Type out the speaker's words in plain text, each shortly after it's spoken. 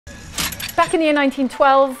Back in the year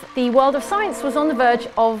 1912, the world of science was on the verge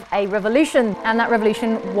of a revolution, and that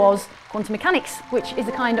revolution was quantum mechanics, which is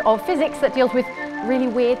a kind of physics that deals with really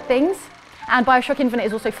weird things. And BioShock Infinite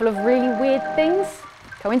is also full of really weird things.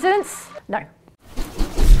 Coincidence? No.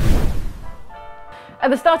 At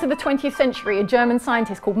the start of the 20th century, a German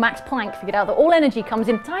scientist called Max Planck figured out that all energy comes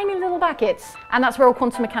in tiny little packets, and that's where all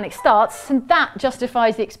quantum mechanics starts, and that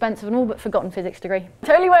justifies the expense of an all but forgotten physics degree.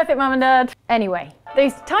 Totally worth it, Mum and Dad. Anyway,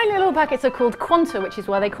 these tiny little packets are called quanta, which is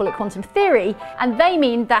why they call it quantum theory, and they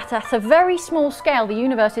mean that at a very small scale, the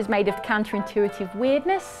universe is made of counterintuitive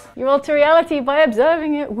weirdness. You alter reality by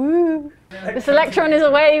observing it, woo! This electron is a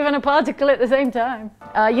wave and a particle at the same time.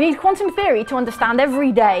 You need quantum theory to understand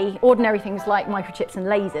everyday, ordinary things like microchips and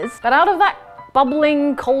lasers. But out of that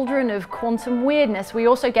bubbling cauldron of quantum weirdness, we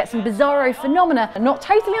also get some bizarro phenomena, not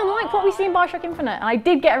totally unlike what we see in BioShock Infinite. And I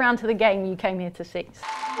did get around to the game you came here to see.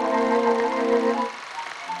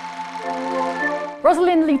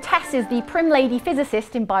 Rosalind Lutece is the prim lady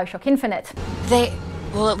physicist in BioShock Infinite.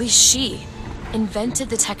 Well, at least she, invented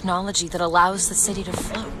the technology that allows the city to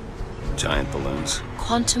float. Giant balloons.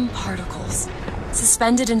 Quantum particles,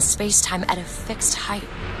 suspended in space-time at a fixed height.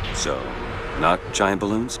 So, not giant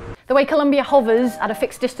balloons? The way Columbia hovers at a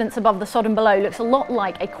fixed distance above the Sodom below looks a lot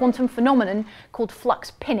like a quantum phenomenon called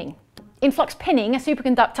flux pinning. In flux pinning, a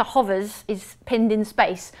superconductor hovers, is pinned in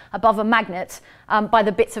space above a magnet by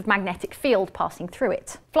the bits of magnetic field passing through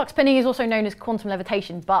it. Flux pinning is also known as quantum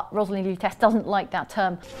levitation, but Rosalind Lutece doesn't like that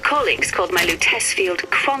term. Colleagues called my Lutece field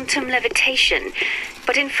quantum levitation,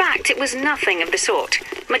 but in fact it was nothing of the sort.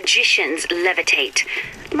 Magicians levitate.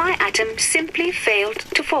 My atom simply failed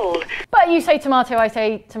to fall. But you say tomato, I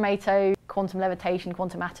say tomato, quantum levitation,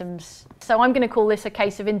 quantum atoms. So I'm going to call this a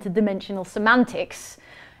case of interdimensional semantics.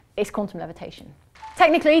 It's quantum levitation.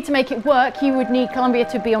 Technically, to make it work, you would need Columbia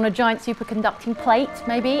to be on a giant superconducting plate,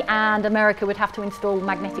 maybe, and America would have to install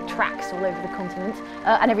magnetic tracks all over the continent,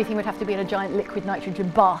 and everything would have to be in a giant liquid nitrogen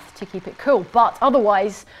bath to keep it cool. But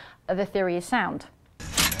otherwise, the theory is sound.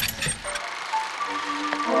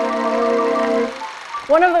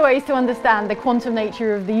 One of the ways to understand the quantum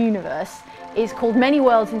nature of the universe is called many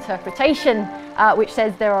worlds interpretation, which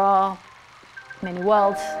says there are many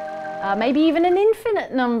worlds. Maybe even an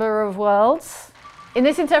infinite number of worlds. In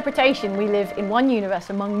this interpretation, we live in one universe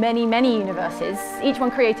among many, many universes, each one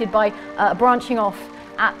created by branching off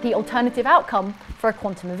at the alternative outcome for a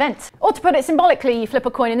quantum event. Or to put it symbolically, you flip a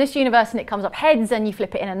coin in this universe and it comes up heads, and you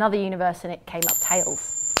flip it in another universe and it came up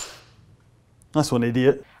tails. That's one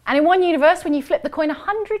idiot. And in one universe, when you flip the coin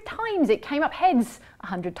 100 times, it came up heads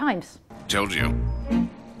 100 times. Told you.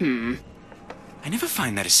 I never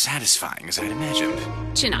find that as satisfying as I'd imagined.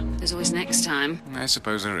 Chin up, there's always next time. I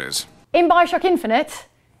suppose there is. In BioShock Infinite,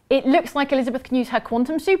 it looks like Elizabeth can use her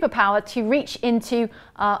quantum superpower to reach into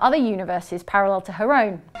other universes parallel to her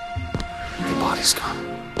own. The body's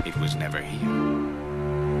gone. It was never here.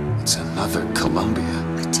 It's another Columbia.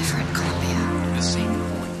 A different Columbia. The same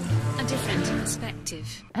point. A different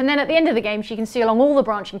perspective. And then at the end of the game, she can see along all the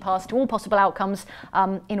branching paths to all possible outcomes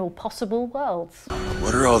in all possible worlds.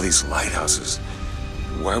 What are all these lighthouses?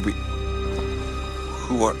 Why are we...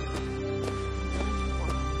 Who are...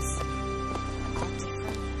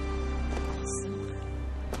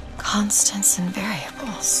 Constants and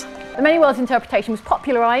variables. The many worlds interpretation was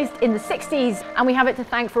popularised in the 60s, and we have it to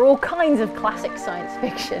thank for all kinds of classic science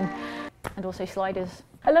fiction. And also sliders.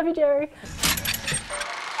 I love you, Jerry.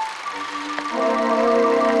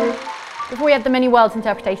 Before we had the many worlds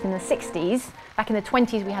interpretation in the 60s, back in the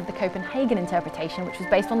 20s we had the Copenhagen interpretation, which was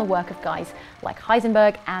based on the work of guys like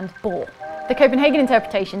Heisenberg and Bohr. The Copenhagen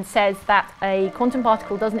interpretation says that a quantum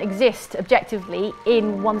particle doesn't exist objectively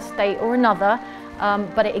in one state or another,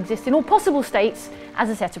 but it exists in all possible states as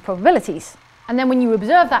a set of probabilities. And then when you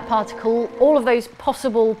observe that particle, all of those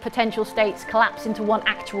possible potential states collapse into one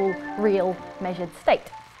actual, real, measured state.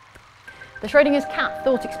 The Schrödinger's cat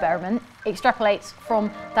thought experiment extrapolates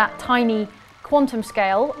from that tiny quantum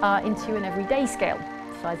scale into an everyday scale,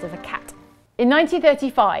 the size of a cat. In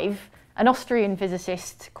 1935, an Austrian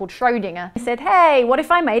physicist called Schrödinger said, "Hey, what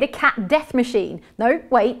if I made a cat death machine? No,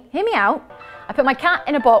 wait, hear me out. I put my cat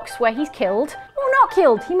in a box where he's killed, or not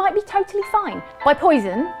killed, he might be totally fine, by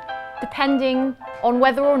poison, depending on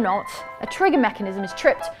whether or not a trigger mechanism is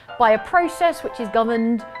tripped by a process which is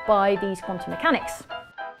governed by these quantum mechanics.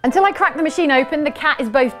 Until I crack the machine open, the cat is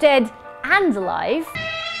both dead and alive,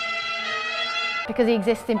 because he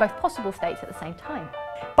exists in both possible states at the same time."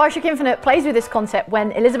 BioShock Infinite plays with this concept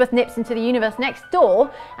when Elizabeth nips into the universe next door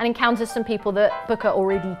and encounters some people that Booker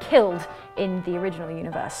already killed in the original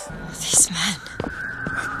universe. These men.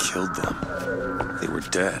 I killed them. They were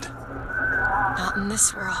dead. Not in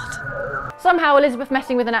this world. Somehow Elizabeth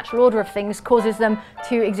messing with the natural order of things causes them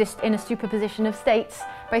to exist in a superposition of states,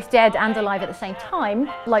 both dead and alive at the same time,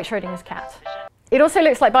 like Schrödinger's cat. It also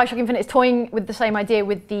looks like BioShock Infinite is toying with the same idea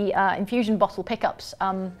with the infusion bottle pickups,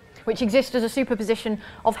 which exist as a superposition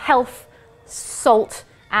of health, salt,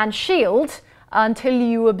 and shield until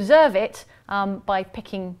you observe it by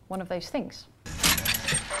picking one of those things.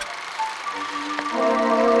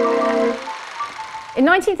 In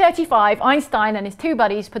 1935, Einstein and his two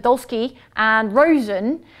buddies, Podolsky and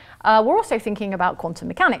Rosen, were also thinking about quantum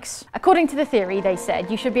mechanics. According to the theory, they said,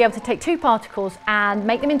 you should be able to take two particles and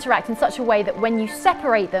make them interact in such a way that when you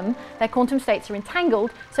separate them, their quantum states are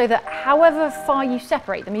entangled, so that however far you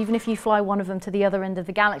separate them, even if you fly one of them to the other end of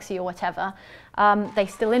the galaxy or whatever, they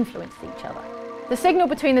still influence each other. The signal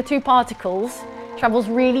between the two particles travels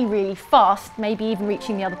really, really fast, maybe even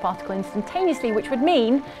reaching the other particle instantaneously, which would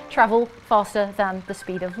mean travel faster than the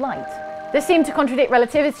speed of light. This seemed to contradict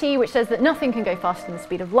relativity, which says that nothing can go faster than the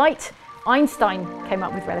speed of light. Einstein came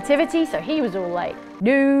up with relativity, so he was all like,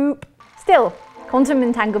 nope. Still, quantum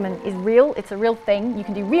entanglement is real, it's a real thing. You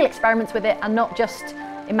can do real experiments with it and not just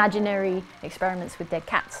imaginary experiments with dead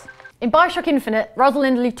cats. In BioShock Infinite,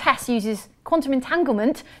 Rosalind Lutece uses quantum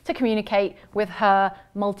entanglement to communicate with her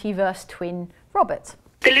multiverse twin, Robert.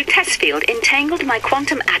 The Lutece field entangled my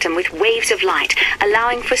quantum atom with waves of light,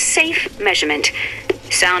 allowing for safe measurement.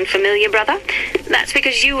 Sound familiar, brother? That's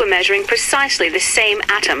because you were measuring precisely the same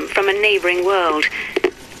atom from a neighboring world.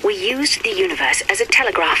 We used the universe as a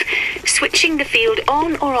telegraph. Switching the field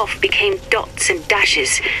on or off became dots and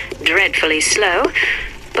dashes. Dreadfully slow.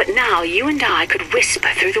 But now you and I could whisper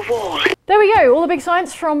through the wall. There we go, all the big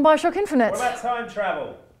science from BioShock Infinite. What about time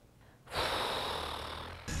travel?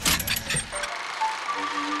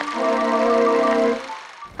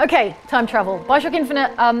 Okay, time travel. BioShock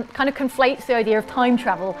Infinite kind of conflates the idea of time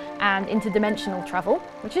travel and interdimensional travel,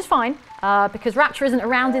 which is fine, because Rapture isn't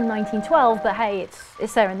around in 1912, but hey,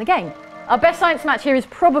 it's there in the game. Our best science match here is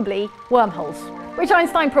probably wormholes, which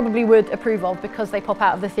Einstein probably would approve of because they pop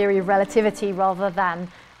out of the theory of relativity rather than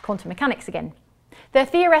quantum mechanics again. They're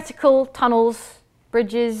theoretical tunnels,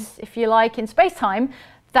 bridges, if you like, in space-time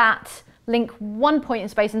that link one point in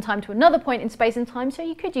space and time to another point in space and time, so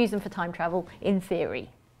you could use them for time travel in theory.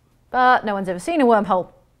 But no one's ever seen a wormhole.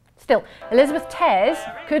 Still, Elizabeth tears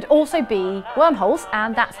could also be wormholes,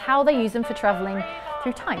 and that's how they use them for travelling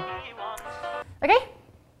through time. Okay?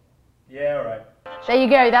 Yeah, all right. There you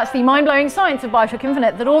go, that's the mind-blowing science of BioShock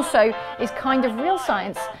Infinite that also is kind of real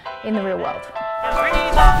science in the real world.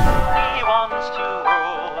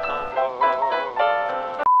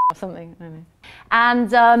 Or something, I don't know.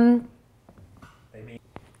 And,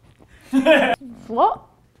 what?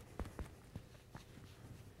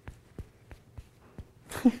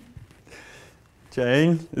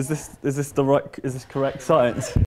 Jane, is this correct science?